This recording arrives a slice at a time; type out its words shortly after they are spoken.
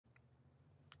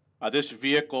This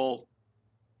vehicle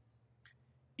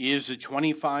is a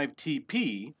 25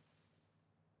 TP.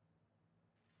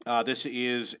 This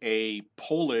is a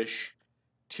Polish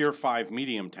Tier 5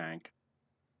 medium tank.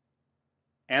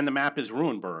 And the map is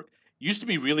Ruinberg. Used to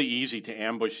be really easy to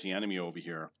ambush the enemy over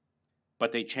here,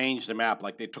 but they changed the map.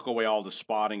 Like, they took away all the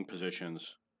spotting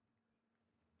positions.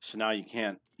 So now you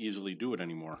can't easily do it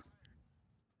anymore.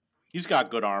 He's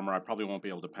got good armor. I probably won't be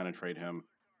able to penetrate him.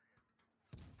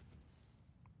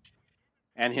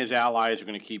 And his allies are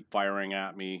going to keep firing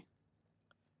at me.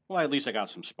 Well, at least I got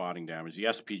some spotting damage. The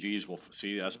SPGs, we'll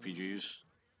see the SPGs.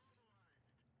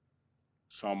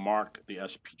 So I'll mark the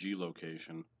SPG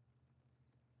location.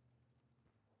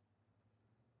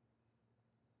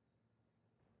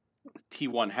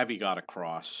 T1 Heavy got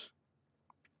across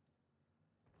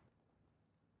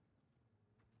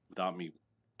without me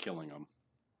killing him.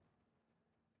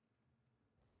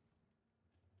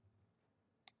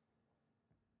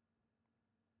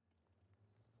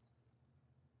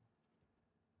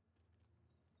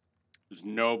 There's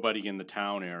nobody in the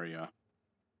town area.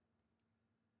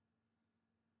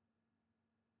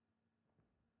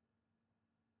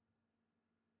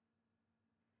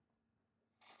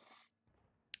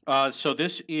 So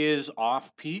this is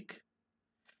off-peak,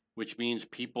 which means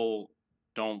people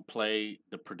don't play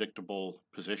the predictable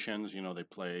positions. You know, they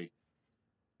play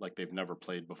like they've never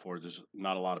played before. There's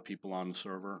not a lot of people on the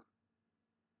server.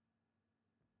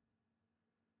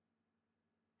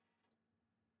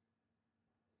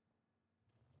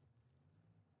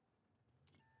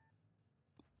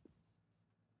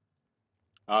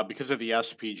 Because of the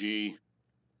SPG,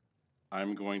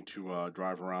 I'm going to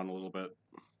drive around a little bit.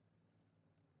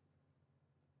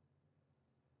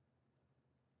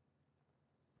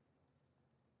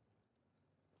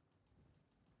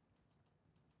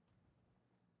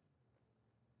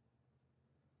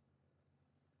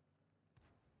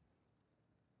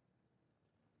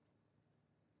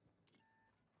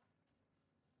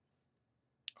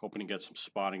 Hoping to get some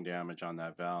spotting damage on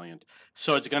that Valiant.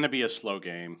 So it's going to be a slow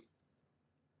game.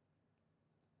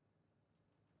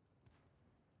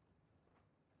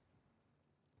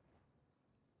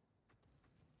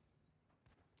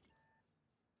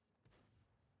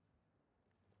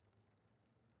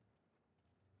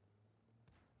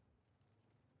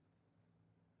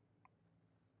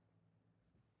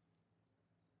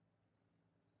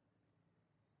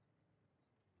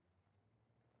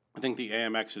 I think the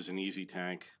AMX is an easy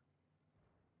tank.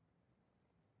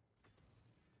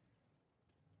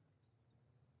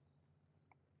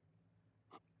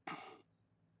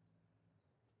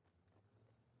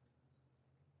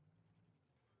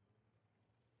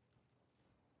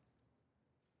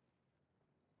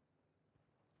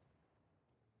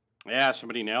 Yeah,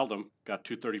 somebody nailed him. Got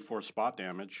 234 spot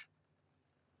damage.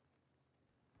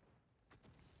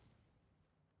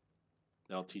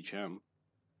 They'll teach him.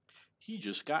 He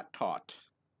just got taught.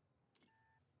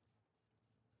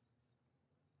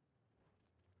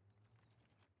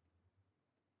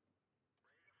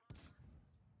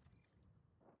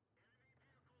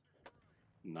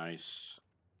 Nice.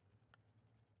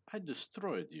 I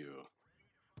destroyed you.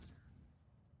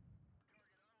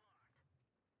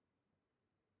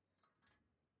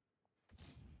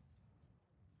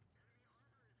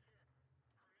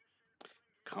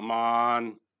 Come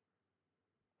on.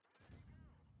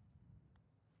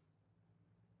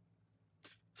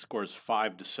 Scores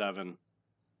 5-7.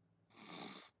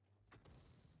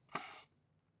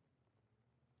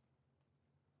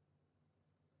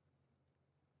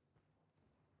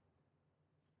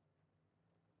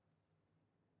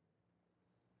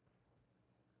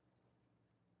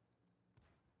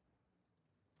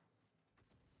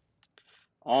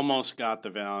 Almost got the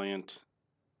Valiant.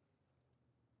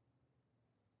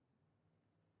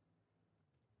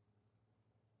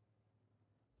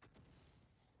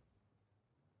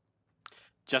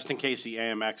 Just in case the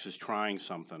AMX is trying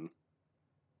something.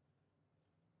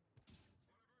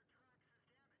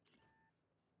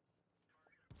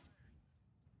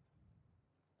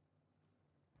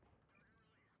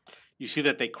 You see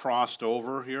that they crossed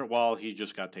over here? Well, he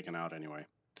just got taken out anyway.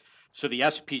 So the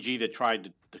SPG that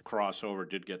tried to cross over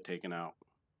did get taken out.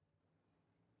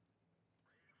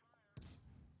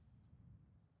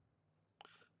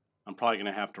 I'm probably going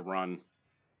to have to run,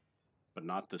 but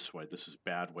not this way. This is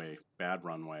bad way, bad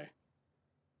runway.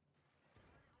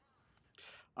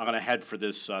 I'm going to head for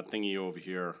this thingy over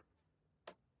here.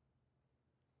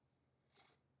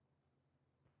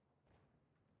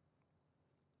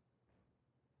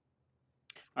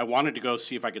 I wanted to go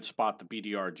see if I could spot the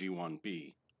BDR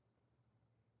G1B.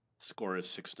 Score is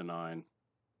 6-9. I'm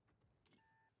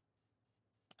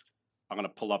going to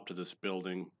pull up to this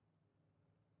building.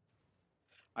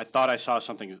 I thought I saw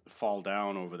something fall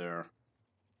down over there.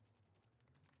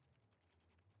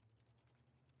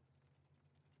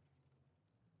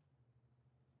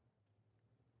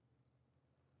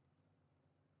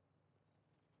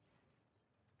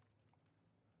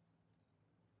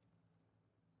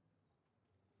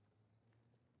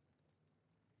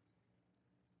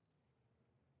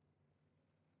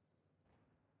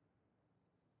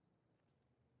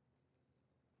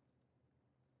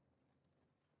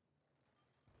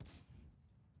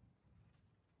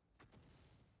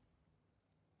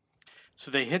 So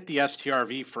they hit the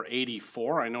STRV for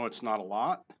 84. I know it's not a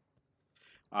lot.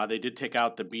 They did take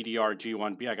out the BDR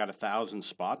G1B. I got 1,000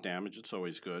 spot damage. It's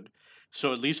always good.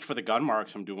 So at least for the gun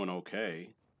marks, I'm doing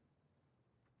okay.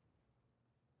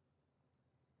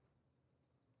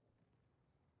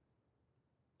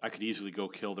 I could easily go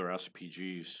kill their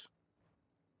SPGs.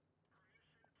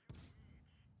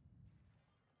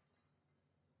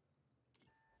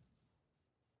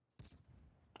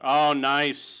 Oh,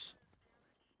 nice.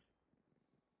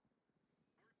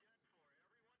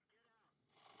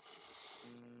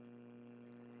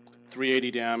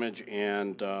 .380 damage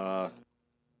and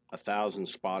 1,000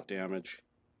 spot damage.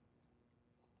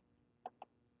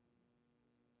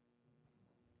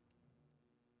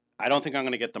 I don't think I'm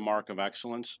going to get the Mark of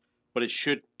Excellence, but it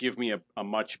should give me a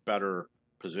much better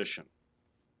position.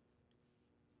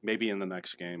 Maybe in the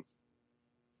next game.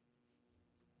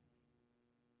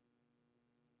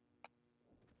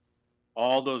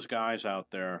 All those guys out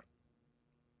there.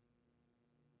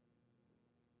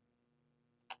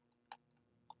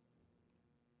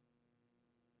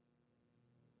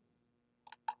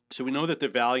 So we know that the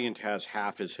Valiant has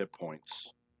half his hit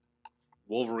points.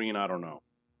 Wolverine, I don't know.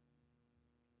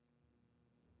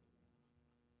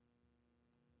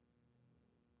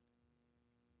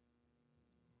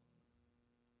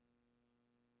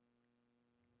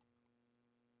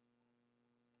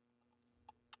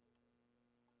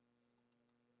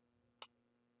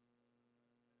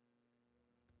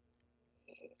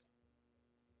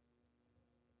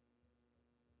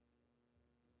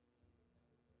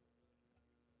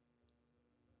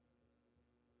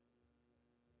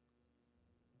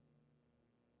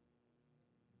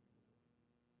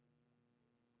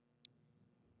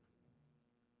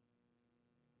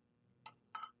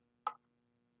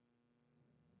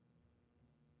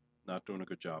 Not doing a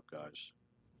good job, guys.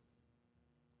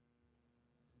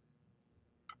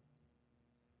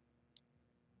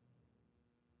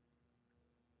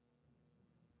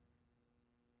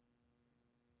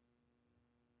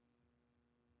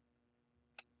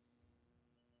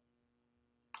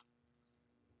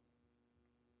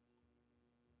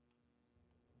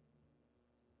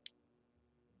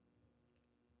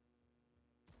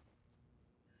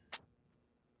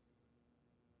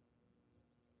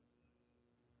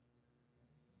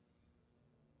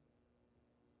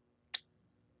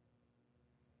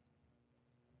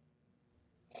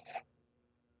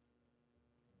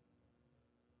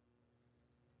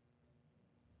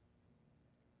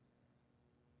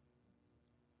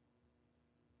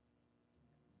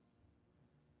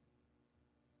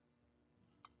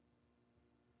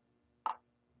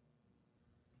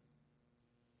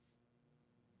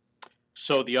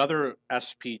 So the other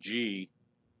SPG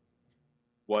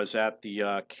was at the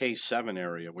K7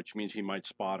 area, which means he might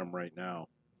spot him right now.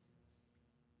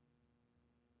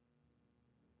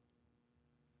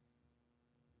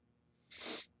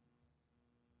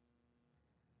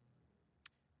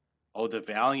 Oh, the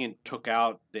Valiant took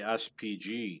out the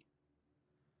SPG.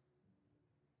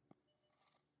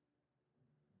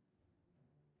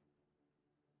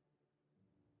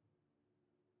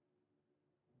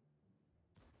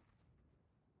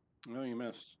 No, you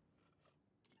missed.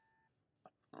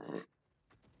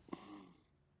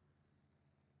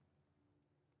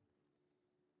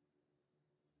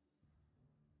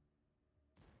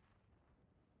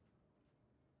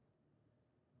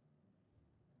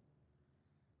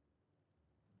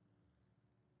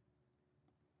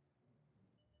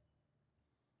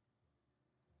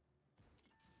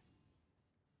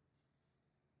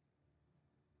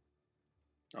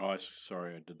 Oh,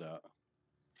 sorry I did that.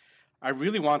 I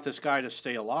really want this guy to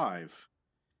stay alive.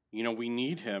 You know, we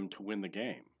need him to win the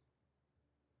game.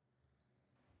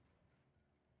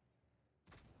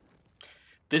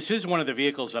 This is one of the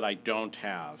vehicles that I don't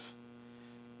have.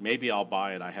 Maybe I'll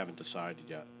buy it. I haven't decided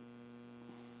yet.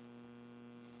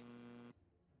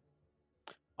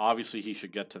 Obviously, he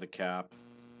should get to the cap.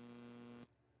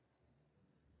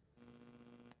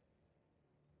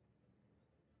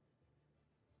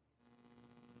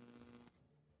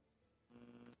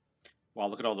 Wow,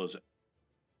 look at all those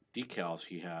decals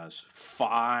he has.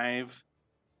 5.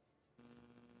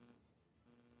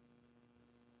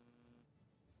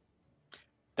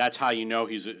 That's how you know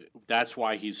that's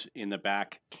why he's in the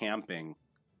back camping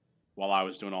while I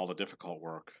was doing all the difficult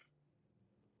work.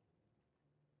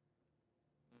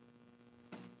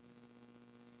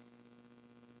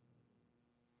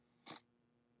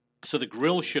 So the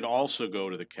grill should also go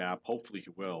to the cap. Hopefully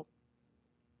he will.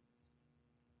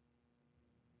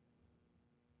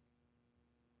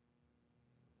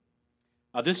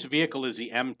 This vehicle is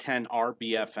the M10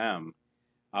 RBFM,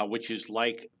 which is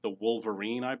like the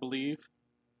Wolverine, I believe.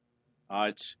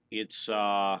 It's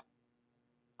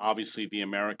obviously the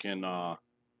American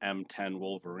M10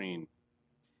 Wolverine.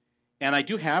 And I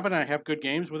do have it, and I have good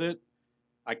games with it.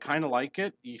 I kind of like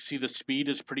it. You see the speed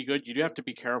is pretty good. You do have to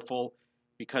be careful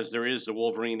because there is the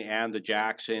Wolverine and the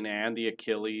Jackson and the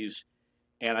Achilles.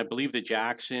 And I believe the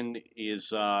Jackson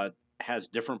is has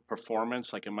different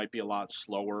performance. Like it might be a lot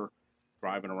slower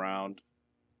driving around.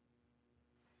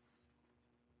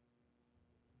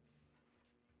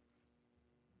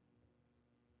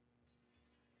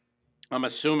 I'm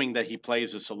assuming that he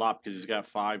plays this a lot because he's got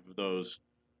 5 of those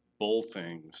bull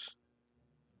things.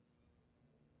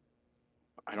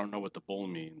 I don't know what the bull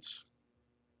means.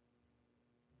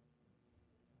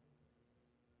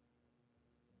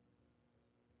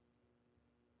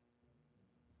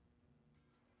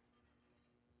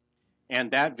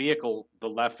 And that vehicle, the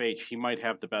Left H, he might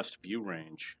have the best view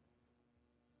range.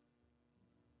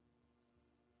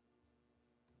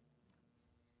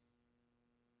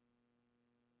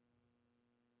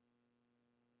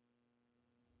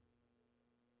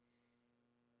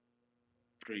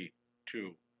 Three,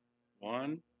 two,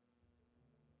 one.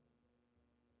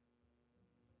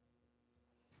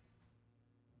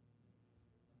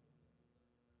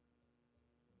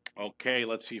 Okay,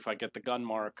 let's see if I get the gun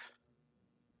mark.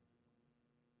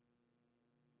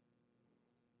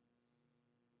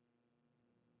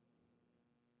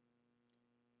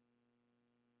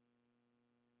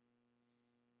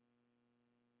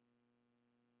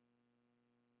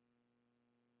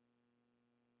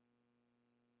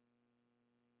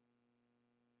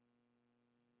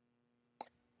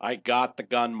 I got the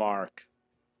gun mark.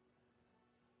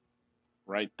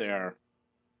 Right there.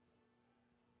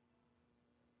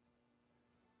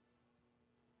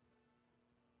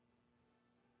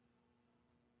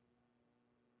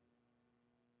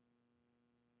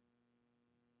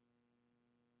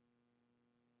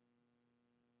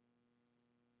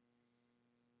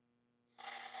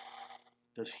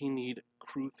 Does he need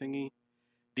crew thingy?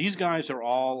 These guys are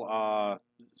all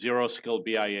 0 skill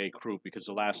BIA crew because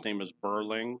the last name is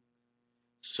Burling.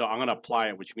 So I'm going to apply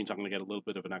it, which means I'm going to get a little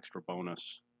bit of an extra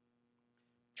bonus.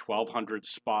 1200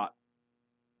 spot.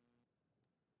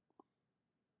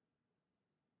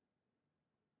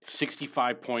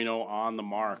 65.0 on the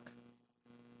mark.